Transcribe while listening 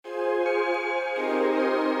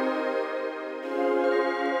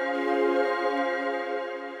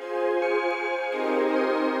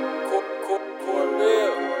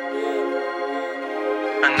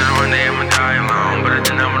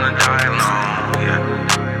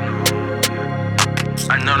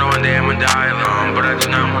die alone, but I do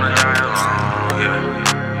not wanna die alone, yeah.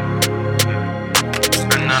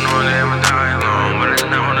 And I know that I'ma die alone, but I do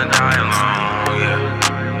not wanna die alone, yeah.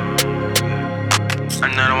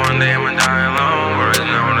 And I know one day I'ma die alone, but I do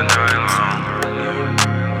not wanna die alone, yeah.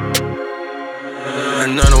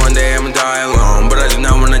 And I know one day I'ma die alone, but I do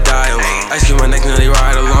not wanna die alone. I see my neck nearly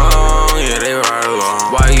ride along, yeah, they ride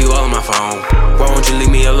along. Why are you all on my phone? Why won't you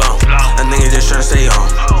leave me alone? I think you're just trying to stay on.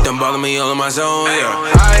 Don't bother me all in my zone, yeah.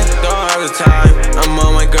 I don't have the time, I'm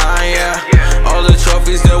on my grind, yeah. All the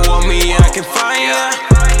trophies that want me, I can find,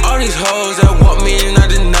 yeah. All these hoes that want me and I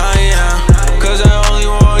deny, yeah. Cause I only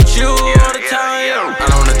want you all the time, yeah. I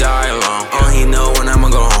don't wanna die alone, oh, he know when I'ma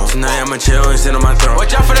go home. Tonight I'ma chill and sit on my throne.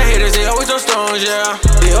 Watch out for the haters, they always throw stones, yeah.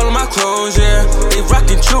 They all in my clothes, yeah. They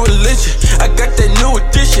rockin' true religion. I got that new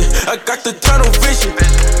edition, I got the tunnel vision.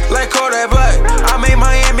 Like Kodak, but I made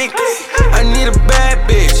Miami click. I need a bad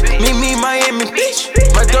bitch, meet me Miami Beach.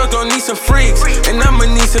 My dog gon' need some freaks, and I'ma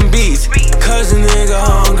need some beats. Cause a nigga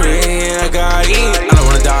hungry, and I gotta eat. I don't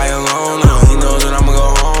wanna die alone, no, he knows that I'ma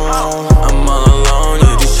go home. I'm all alone,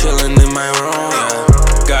 yeah, just chillin' in my room,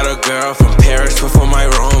 yeah. Got a girl from Paris before my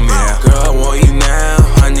room, yeah. Girl, I want you now,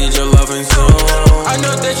 I need your loving soon. I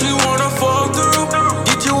know that you wanna fall through,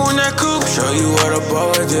 get you in that coupe, show you what a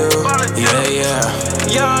baller do. Yeah, yeah,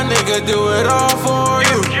 young nigga do it all for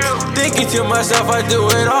you. Thinking to myself, I do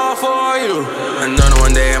it all for you. I know that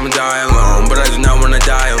one day I'ma die alone, but I do not wanna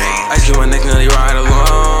die alone. I see my neck nearly ride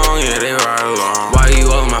along, yeah, they ride along. Why are you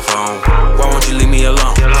all on my phone? Why won't you leave me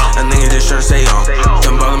alone? I think you're just trying to stay on.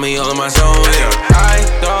 Don't bother me all in my zone, yeah. I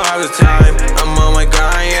don't have the time, I'm on my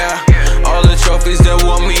grind, yeah. All the trophies that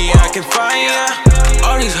want me, I can find, yeah.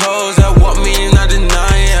 All these hoes that want me and I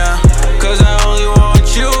deny, yeah. Cause I only want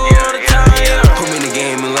you all the time, yeah. Put me in the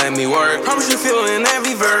game and let me work. Promise you feel in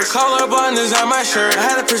every verse. Color abundance on my shirt. I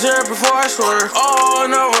had to preserve before I swerve. Oh,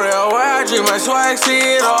 no real, where I dream, my swag, see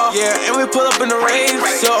it all. Yeah, and we pull up in the rave,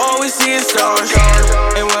 so all we see is stars.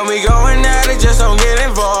 And when we going at it, just don't get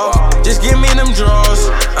involved. Just give me them draws.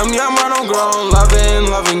 I'm young, but I'm grown.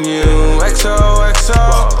 Loving you.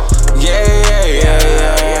 XOXO. Yeah, yeah,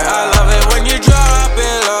 yeah, yeah. I love it when you drop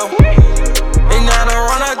it low. And I don't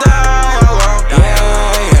wanna die alone.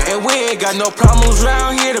 Yeah. And we ain't got no problems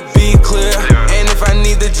round here, to be clear. And if I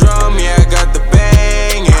need the drum, yeah, I got the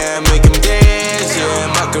bang, yeah. Make him dance, yeah,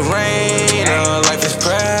 Macarena. Life is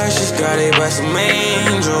precious, got it by some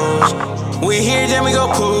angels. We here, then we go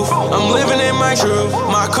poof. I'm living in my truth.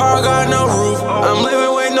 My car got no roof. I'm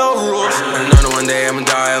living with no rules. I know that one day I'ma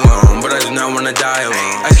die alone, but I do not wanna die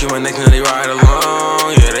alone. I see my neck nearly ride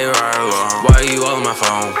along, yeah, they ride along. Why are you all on my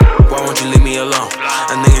phone? Why won't you leave me alone?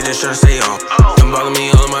 I think you're just trying to stay on. Don't bother me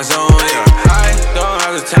all in my zone, yeah. I don't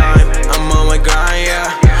have the time, I'm on my grind,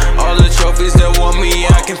 yeah. All the trophies that want me,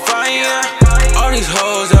 I can find, yeah. All these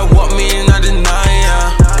hoes that want me and I deny,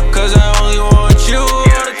 yeah. Cause I only want